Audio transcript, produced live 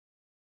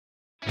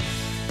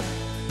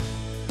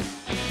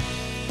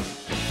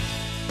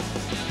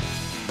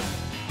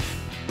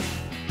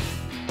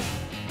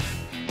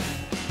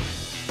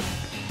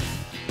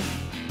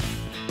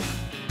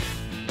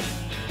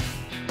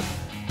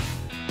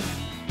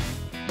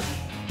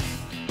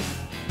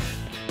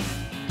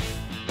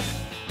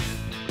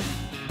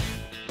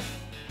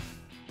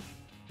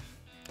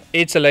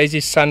It's a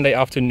lazy Sunday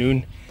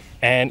afternoon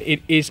and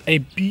it is a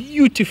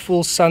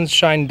beautiful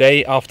sunshine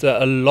day after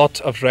a lot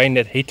of rain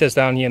that hit us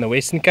down here in the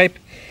Western Cape,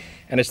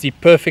 and it's the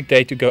perfect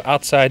day to go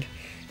outside,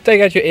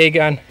 take out your air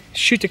gun,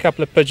 shoot a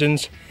couple of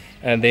pigeons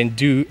and then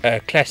do a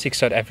classic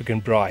South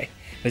African braai.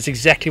 That's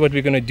exactly what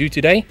we're going to do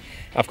today.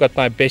 I've got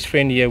my best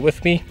friend here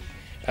with me,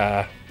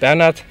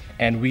 Bernard,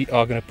 and we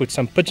are going to put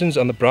some pigeons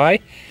on the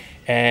braai,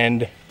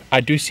 and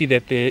I do see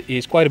that there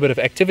is quite a bit of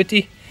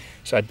activity,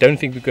 so I don't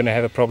think we're going to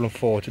have a problem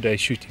for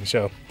today's shooting.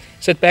 So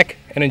sit back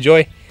and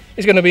enjoy.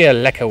 It's going to be a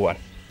lekker one.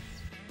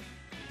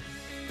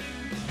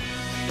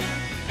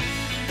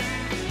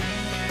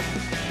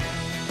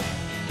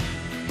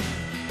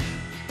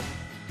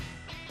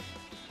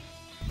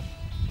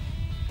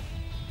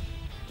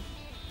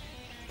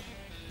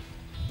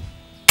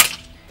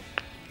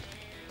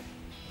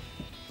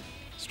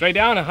 Straight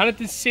down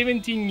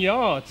 117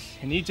 yards,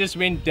 and he just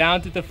went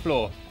down to the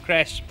floor.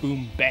 Crash,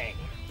 boom, bang.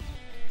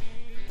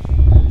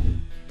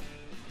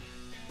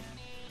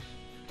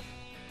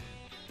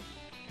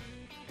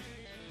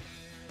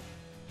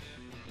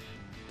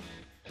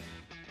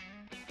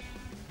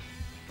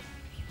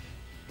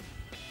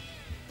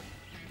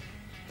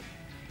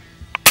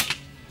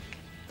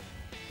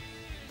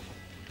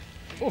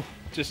 Oh,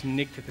 just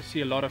nicked it. I see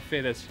a lot of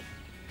feathers.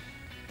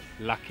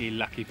 Lucky,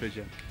 lucky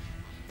pigeon.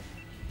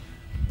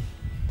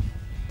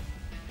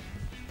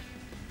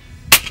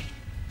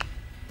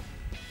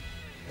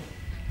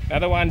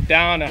 Another one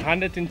down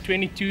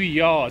 122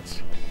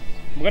 yards.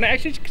 I'm gonna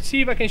actually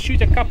see if I can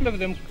shoot a couple of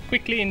them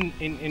quickly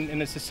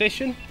in a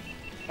succession,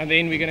 and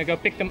then we're gonna go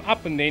pick them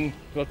up and then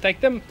we'll take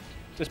them,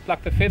 just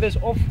pluck the feathers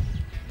off,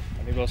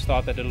 and then we'll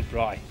start that little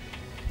braai.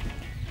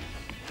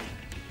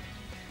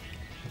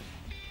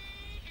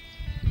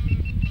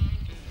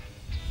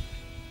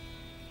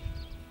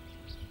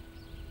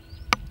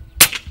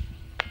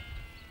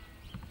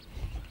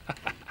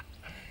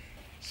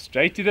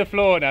 Straight to the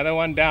floor, another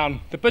one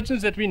down. The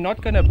pigeons that we're not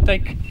going to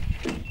take,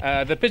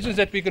 the pigeons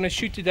that we're going to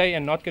shoot today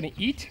and not going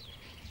to eat,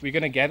 we're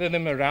going to gather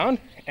them around,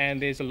 and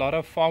there's a lot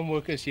of farm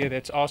workers here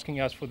that's asking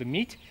us for the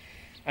meat.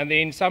 And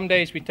then some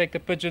days we take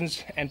the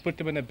pigeons and put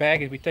them in a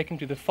bag, and we take them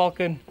to the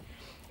falcon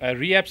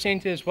rehab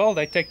center as well.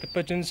 They take the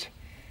pigeons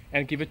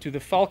and give it to the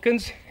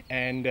falcons,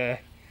 and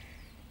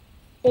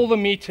all the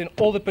meat and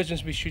all the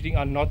pigeons we're shooting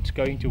are not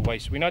going to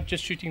waste. We're not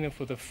just shooting them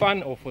for the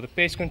fun or for the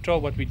pest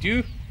control. What we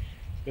do,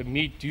 the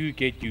meat do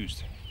get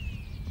used.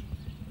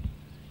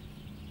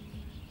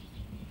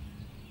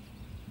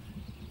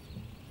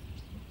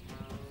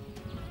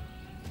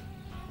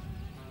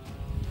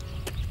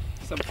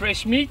 Some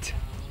fresh meat.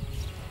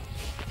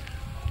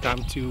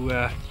 Time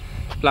to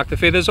pluck the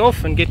feathers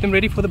off and get them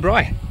ready for the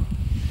braai.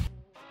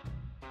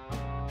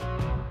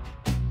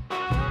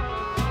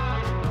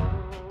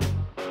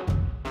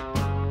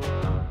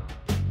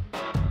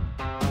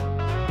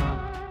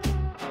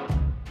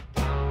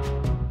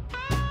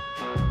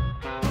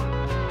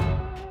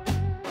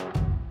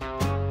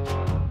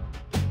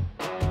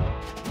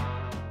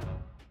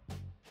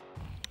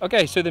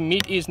 Okay, so the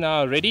meat is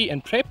now ready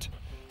and prepped.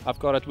 I've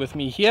got it with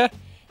me here.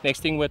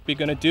 Next thing what we're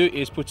going to do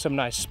is put some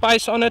nice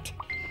spice on it,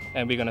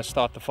 and we're going to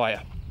start the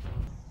fire.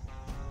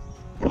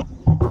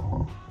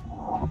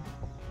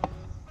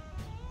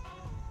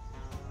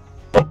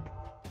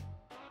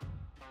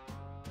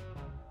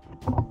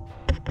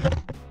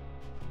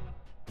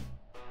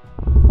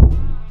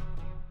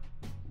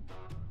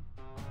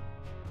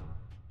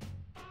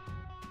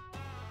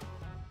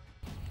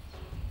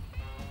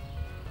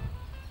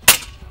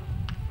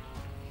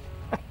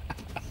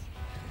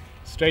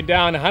 Straight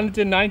down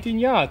 119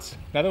 yards.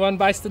 Another one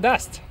bites the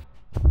dust.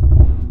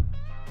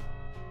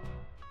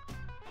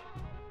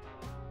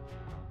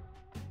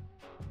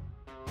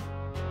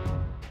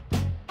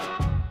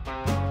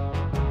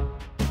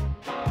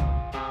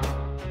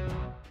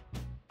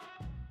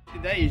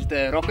 Today is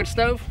the rocket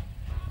stove.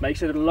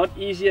 Makes it a lot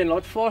easier and a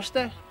lot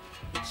faster.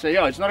 So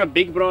yeah, it's not a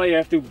big braai you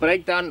have to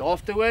break down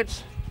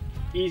afterwards.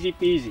 Easy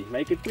peasy.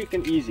 Make it quick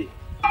and easy.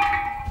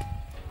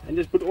 And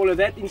just put all of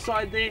that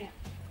inside there,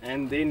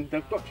 and then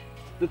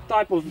the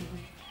type of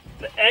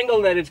the angle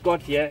that it's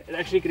got here, it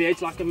actually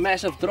creates like a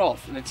massive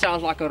draft, and it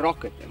sounds like a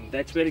rocket, and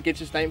that's where it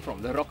gets its name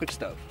from, the rocket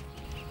stove.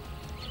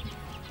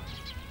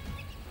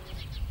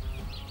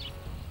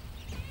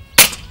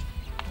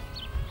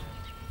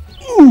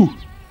 Ooh,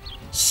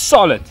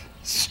 solid,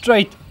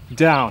 straight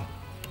down.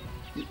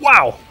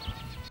 Wow.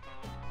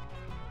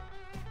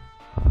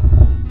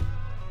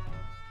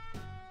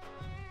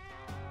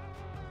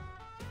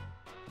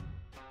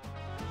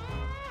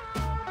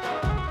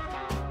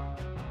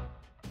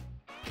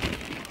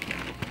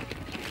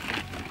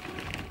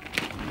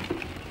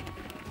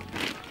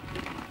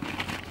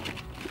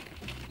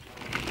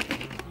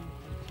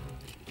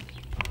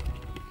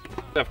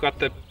 I've got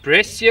the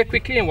breasts here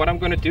quickly, and what I'm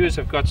going to do is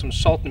I've got some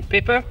salt and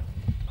pepper.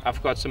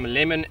 I've got some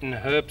lemon and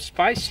herb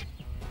spice.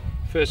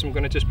 First I'm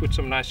going to just put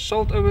some nice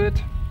salt over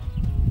it,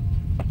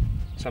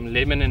 some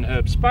lemon and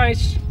herb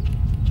spice.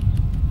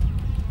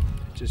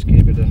 Just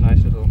give it a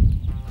nice little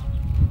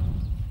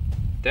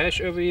dash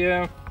over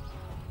here.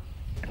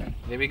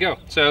 There we go.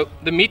 So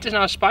the meat is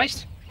now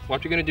spiced.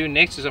 What we're going to do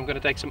next is I'm going to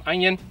take some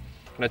onion,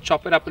 I'm going to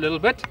chop it up a little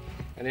bit,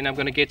 and then I'm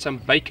going to get some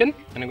bacon,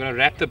 and I'm going to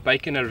wrap the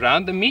bacon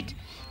around the meat,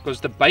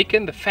 because the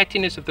bacon, the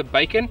fattiness of the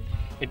bacon,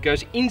 it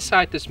goes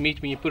inside this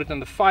meat when you put it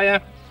on the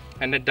fire,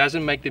 and it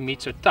doesn't make the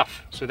meat so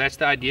tough. So that's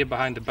the idea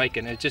behind the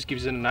bacon. It just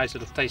gives it a nice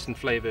little taste and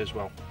flavor as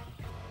well.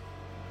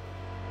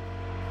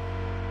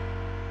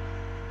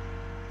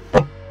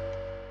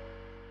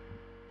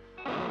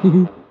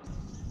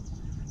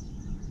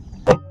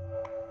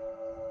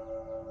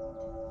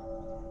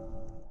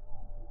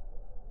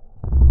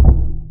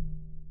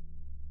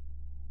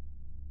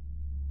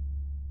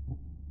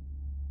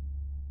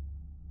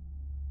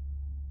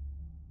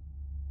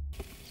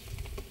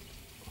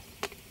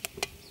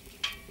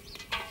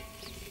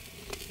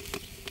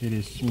 It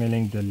is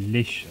smelling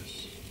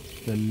delicious.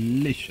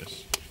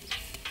 Delicious.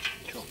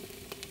 Sure.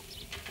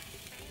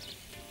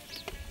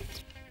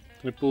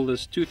 We pull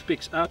these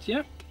toothpicks out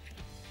here.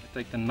 I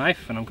take the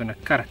knife and I'm gonna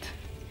cut it.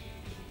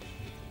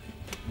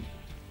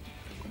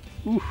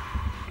 Ooh,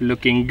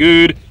 looking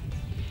good.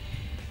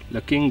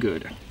 Looking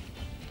good.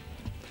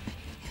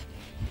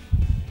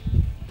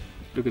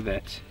 Look at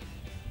that.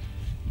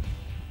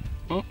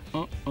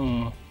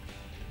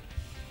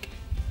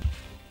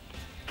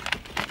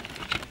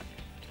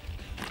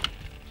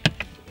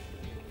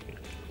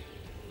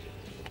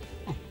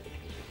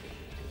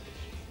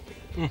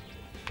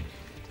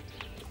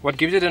 What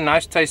gives it a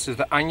nice taste is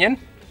the onion,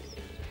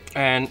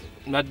 and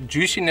that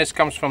juiciness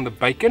comes from the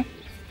bacon,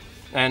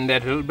 and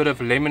that little bit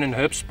of lemon and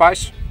herb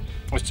spice.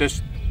 It's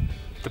just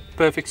the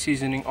perfect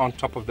seasoning on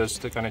top of this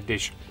kind of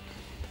dish.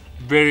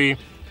 Very,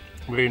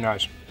 very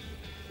nice.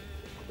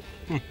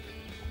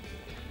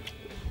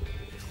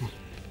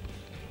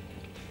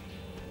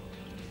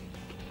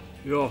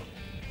 Yeah.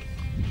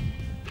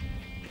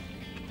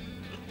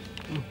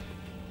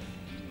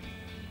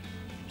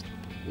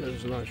 That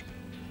is nice.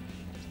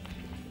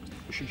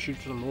 We should shoot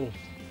some more.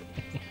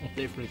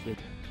 Definitely.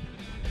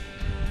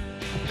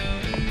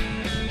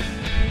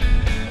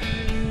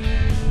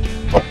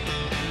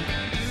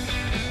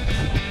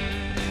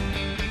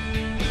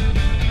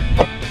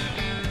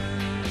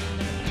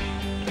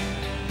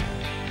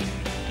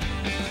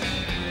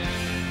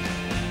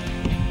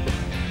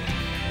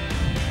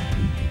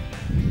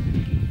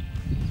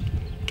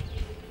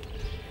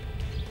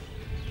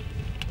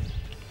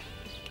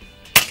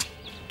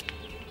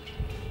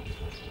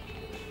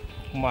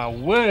 My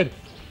word,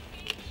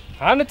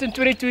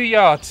 122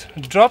 yards,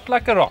 dropped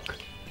like a rock.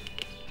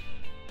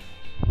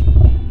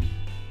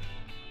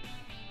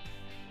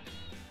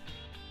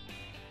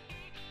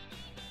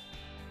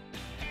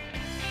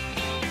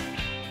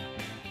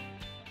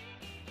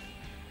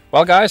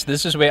 Well guys,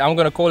 this is where I'm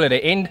going to call it an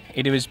end.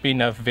 It has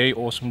been a very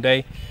awesome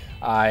day.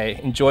 I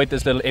enjoyed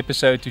this little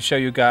episode to show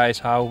you guys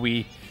how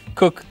we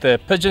cook the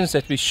pigeons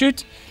that we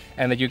shoot,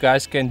 and that you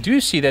guys can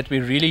see that we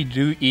really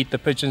do eat the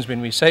pigeons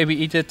when we say we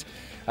eat it.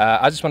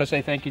 I just want to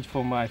say thank you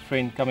for my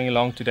friend coming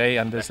along today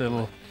on this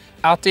little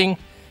outing.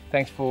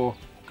 Thanks for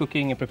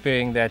cooking and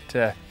preparing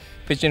that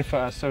pigeon for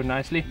us so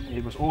nicely.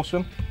 It was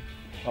awesome.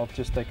 I'll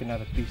just take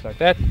another piece like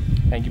that.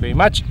 Thank you very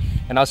much,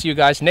 and I'll see you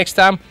guys next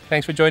time.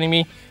 Thanks for joining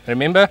me.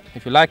 Remember,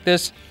 if you like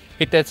this,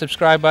 hit that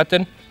subscribe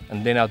button,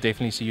 and then I'll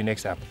definitely see you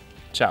next time.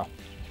 Ciao.